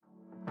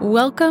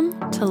Welcome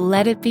to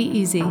Let It Be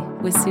Easy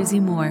with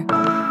Susie Moore.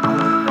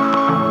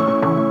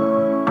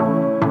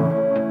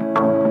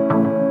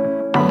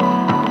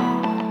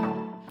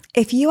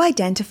 If you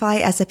identify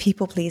as a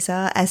people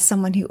pleaser, as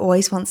someone who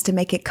always wants to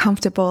make it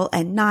comfortable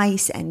and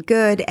nice and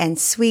good and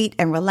sweet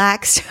and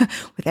relaxed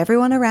with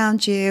everyone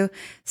around you,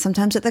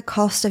 sometimes at the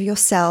cost of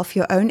yourself,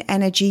 your own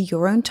energy,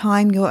 your own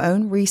time, your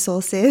own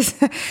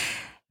resources,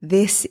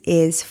 this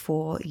is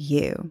for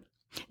you.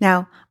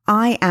 Now,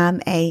 I am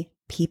a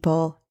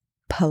people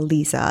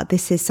pleaser.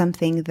 This is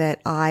something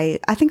that I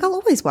think I'll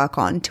always work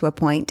on to a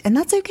point, and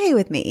that's okay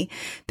with me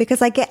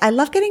because I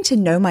love getting to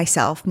know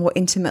myself more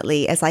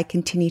intimately as I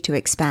continue to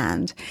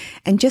expand.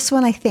 And just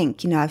when I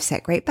think, I've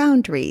set great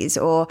boundaries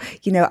or,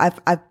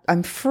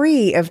 I'm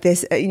free of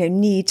this,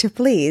 need to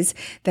please,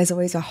 there's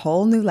always a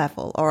whole new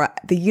level, or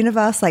the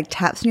universe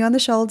taps me on the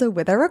shoulder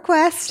with a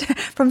request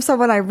from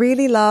someone I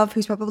really love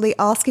who's probably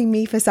asking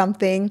me for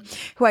something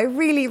who I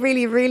really,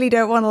 really, really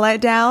don't want to let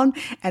down.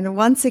 And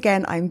once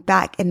again, I'm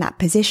back in that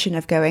position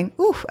of going,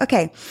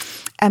 okay,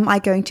 am I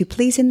going to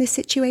please in this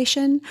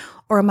situation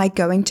or am I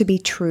going to be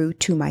true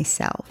to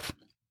myself?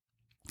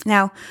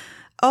 Now,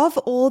 of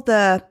all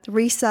the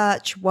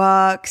research,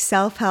 work,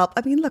 self-help,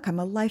 look, I'm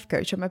a life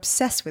coach. I'm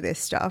obsessed with this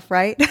stuff,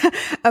 right?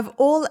 Of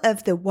all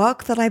of the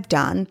work that I've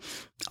done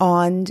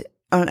on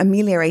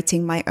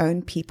ameliorating my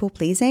own people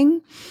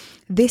pleasing,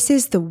 this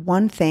is the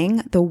one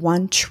thing, the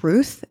one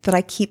truth that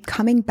I keep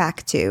coming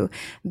back to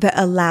that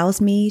allows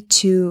me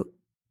to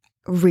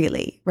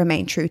really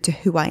remain true to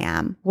who I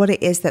am, what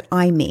it is that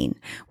I mean,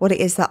 what it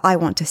is that I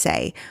want to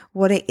say,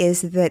 what it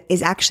is that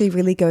is actually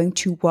really going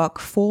to work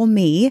for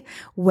me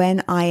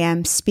when I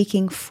am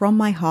speaking from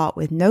my heart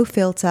with no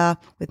filter,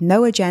 with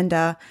no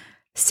agenda,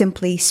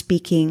 simply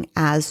speaking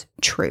as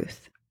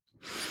truth.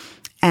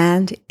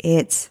 And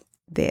it's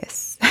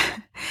this.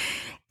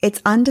 It's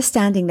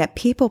understanding that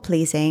people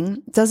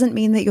pleasing doesn't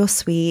mean that you're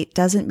sweet,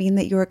 doesn't mean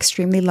that you're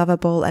extremely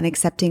lovable and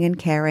accepting and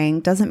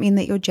caring, doesn't mean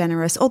that you're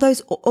generous, although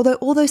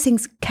all those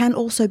things can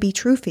also be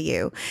true for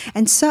you.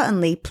 And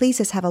certainly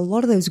pleasers have a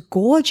lot of those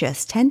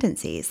gorgeous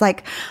tendencies.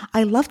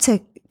 I love to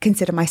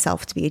consider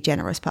myself to be a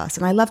generous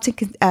person. I love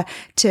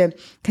to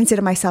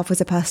consider myself as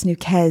a person who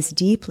cares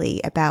deeply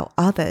about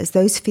others.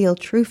 Those feel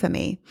true for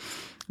me.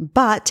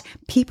 But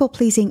people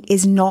pleasing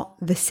is not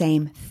the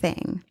same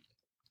thing.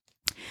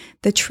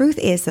 The truth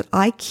is that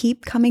I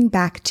keep coming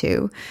back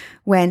to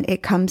when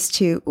it comes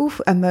to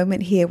a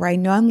moment here where I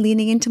know I'm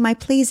leaning into my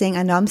pleasing.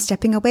 I know I'm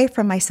stepping away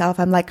from myself.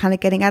 I'm kind of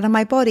getting out of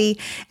my body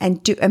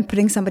and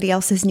putting somebody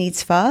else's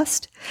needs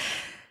first.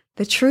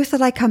 The truth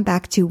that I come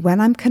back to when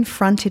I'm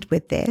confronted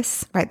with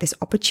this, right, this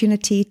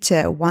opportunity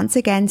to once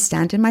again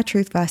stand in my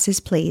truth versus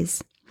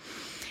please,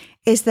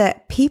 is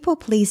that people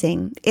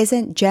pleasing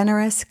isn't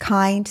generous,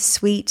 kind,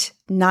 sweet,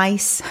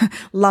 nice,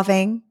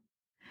 loving.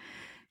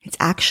 It's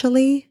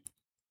actually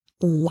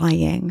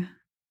lying.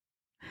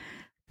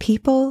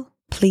 People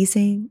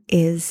pleasing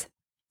is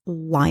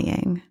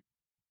lying.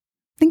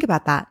 Think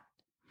about that.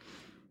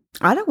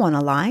 I don't want to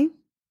lie,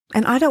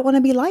 and I don't want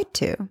to be lied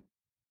to.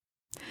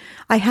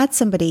 I had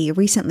somebody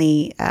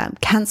recently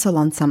cancel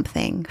on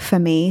something for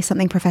me,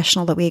 something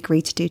professional that we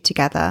agreed to do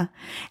together.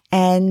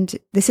 And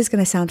this is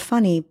going to sound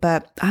funny,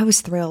 but I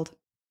was thrilled.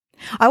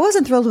 I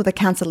wasn't thrilled with the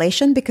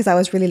cancellation because I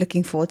was really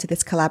looking forward to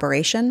this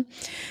collaboration,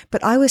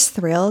 but I was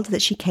thrilled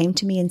that she came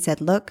to me and said,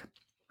 look,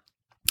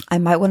 I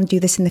might want to do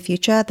this in the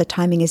future. The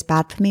timing is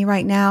bad for me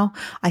right now.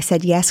 I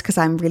said yes because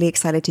I'm really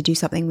excited to do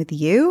something with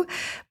you.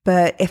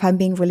 But if I'm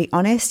being really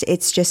honest,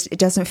 it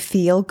doesn't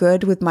feel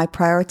good with my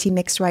priority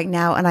mix right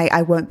now, and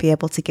I won't be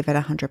able to give it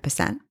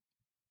 100%.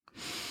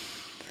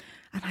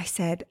 And I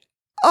said,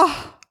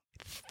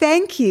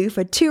 thank you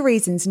for two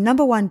reasons.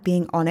 Number one,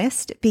 being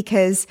honest,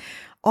 because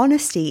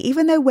honesty,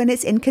 even though when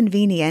it's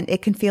inconvenient,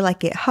 it can feel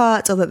like it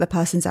hurts or that the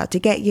person's out to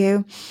get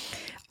you.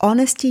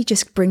 Honesty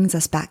just brings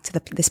us back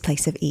to this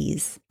place of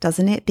ease,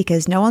 doesn't it?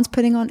 Because no one's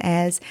putting on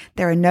airs.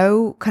 There are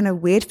no kind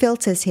of weird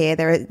filters here.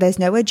 There's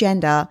no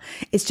agenda.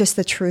 It's just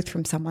the truth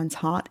from someone's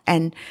heart.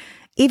 And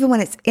even when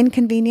it's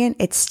inconvenient,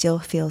 it still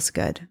feels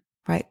good,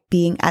 right?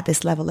 Being at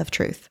this level of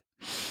truth.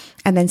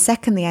 And then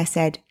secondly, I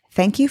said,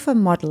 thank you for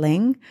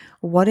modeling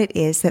what it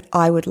is that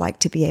I would like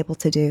to be able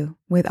to do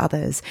with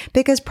others.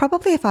 Because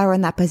probably if I were in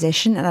that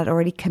position and I'd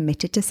already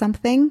committed to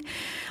something,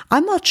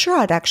 I'm not sure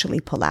I'd actually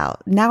pull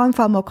out. Now I'm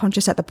far more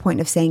conscious at the point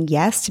of saying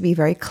yes to be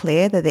very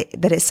clear that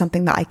it's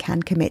something that I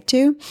can commit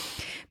to.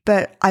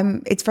 But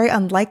it's very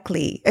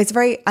unlikely, it's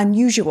very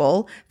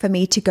unusual for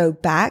me to go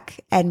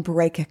back and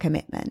break a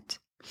commitment.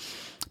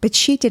 But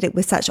she did it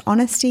with such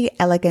honesty,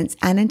 elegance,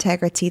 and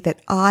integrity that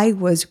I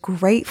was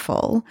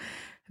grateful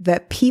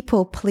that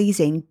people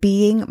pleasing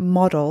being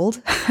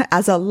modeled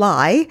as a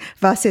lie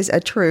versus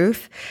a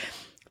truth,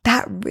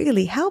 that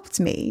really helped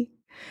me.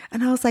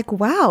 And I was like,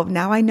 wow,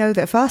 now I know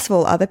that first of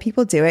all, other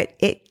people do it.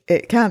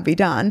 It can't be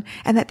done.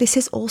 And that this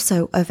is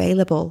also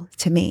available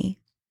to me.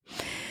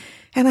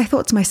 And I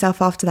thought to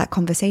myself after that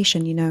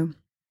conversation,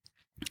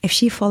 if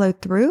she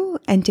followed through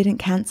and didn't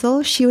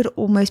cancel, she would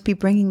almost be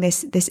bringing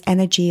this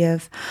energy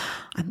of,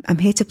 I'm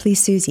here to please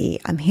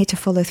Susie. I'm here to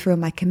follow through on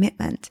my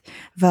commitment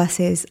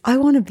versus I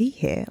want to be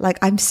here. Like,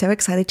 I'm so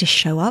excited to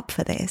show up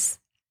for this.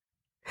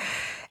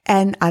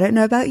 And I don't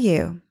know about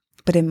you,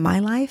 but in my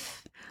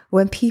life,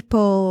 when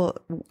people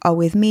are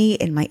with me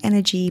in my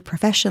energy,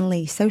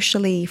 professionally,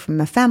 socially, from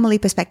a family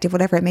perspective,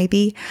 whatever it may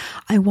be,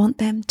 I want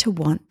them to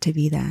want to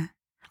be there.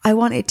 I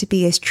want it to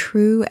be as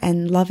true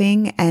and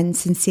loving and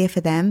sincere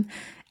for them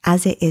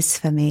as it is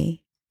for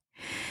me.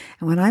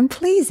 And when I'm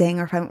pleasing,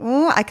 or if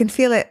I can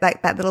feel it,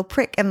 like that little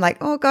prick. I'm like,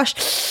 oh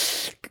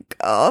gosh,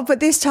 but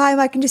this time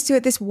I can just do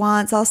it this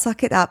once. I'll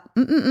suck it up.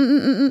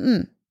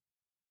 I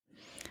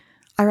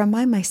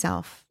remind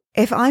myself,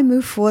 if I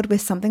move forward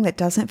with something that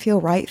doesn't feel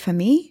right for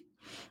me,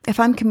 if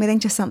I'm committing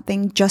to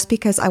something just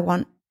because I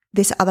want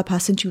this other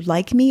person to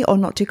like me or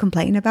not to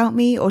complain about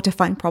me or to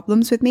find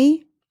problems with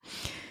me,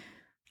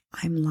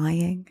 I'm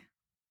lying.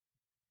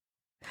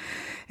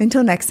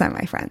 Until next time,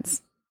 my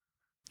friends,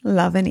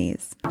 love and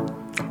ease.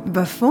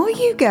 Before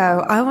you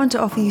go, I want to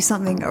offer you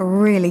something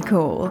really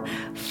cool.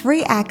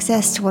 Free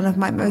access to one of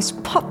my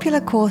most popular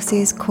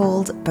courses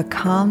called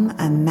Become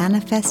a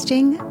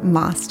Manifesting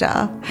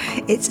Master.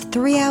 It's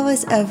 3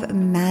 hours of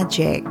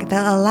magic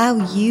that allow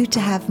you to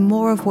have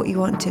more of what you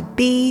want to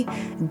be,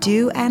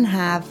 do, and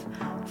have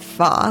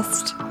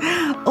fast.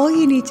 All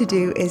you need to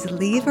do is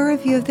leave a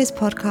review of this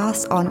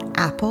podcast on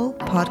Apple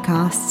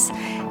Podcasts.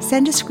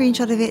 Send a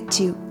screenshot of it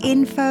to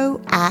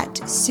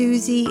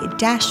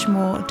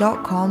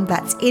info@susie-moore.com.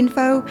 That's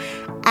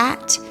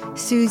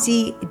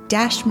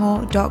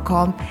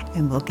info@susie-moore.com,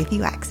 and we'll give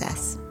you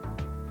access.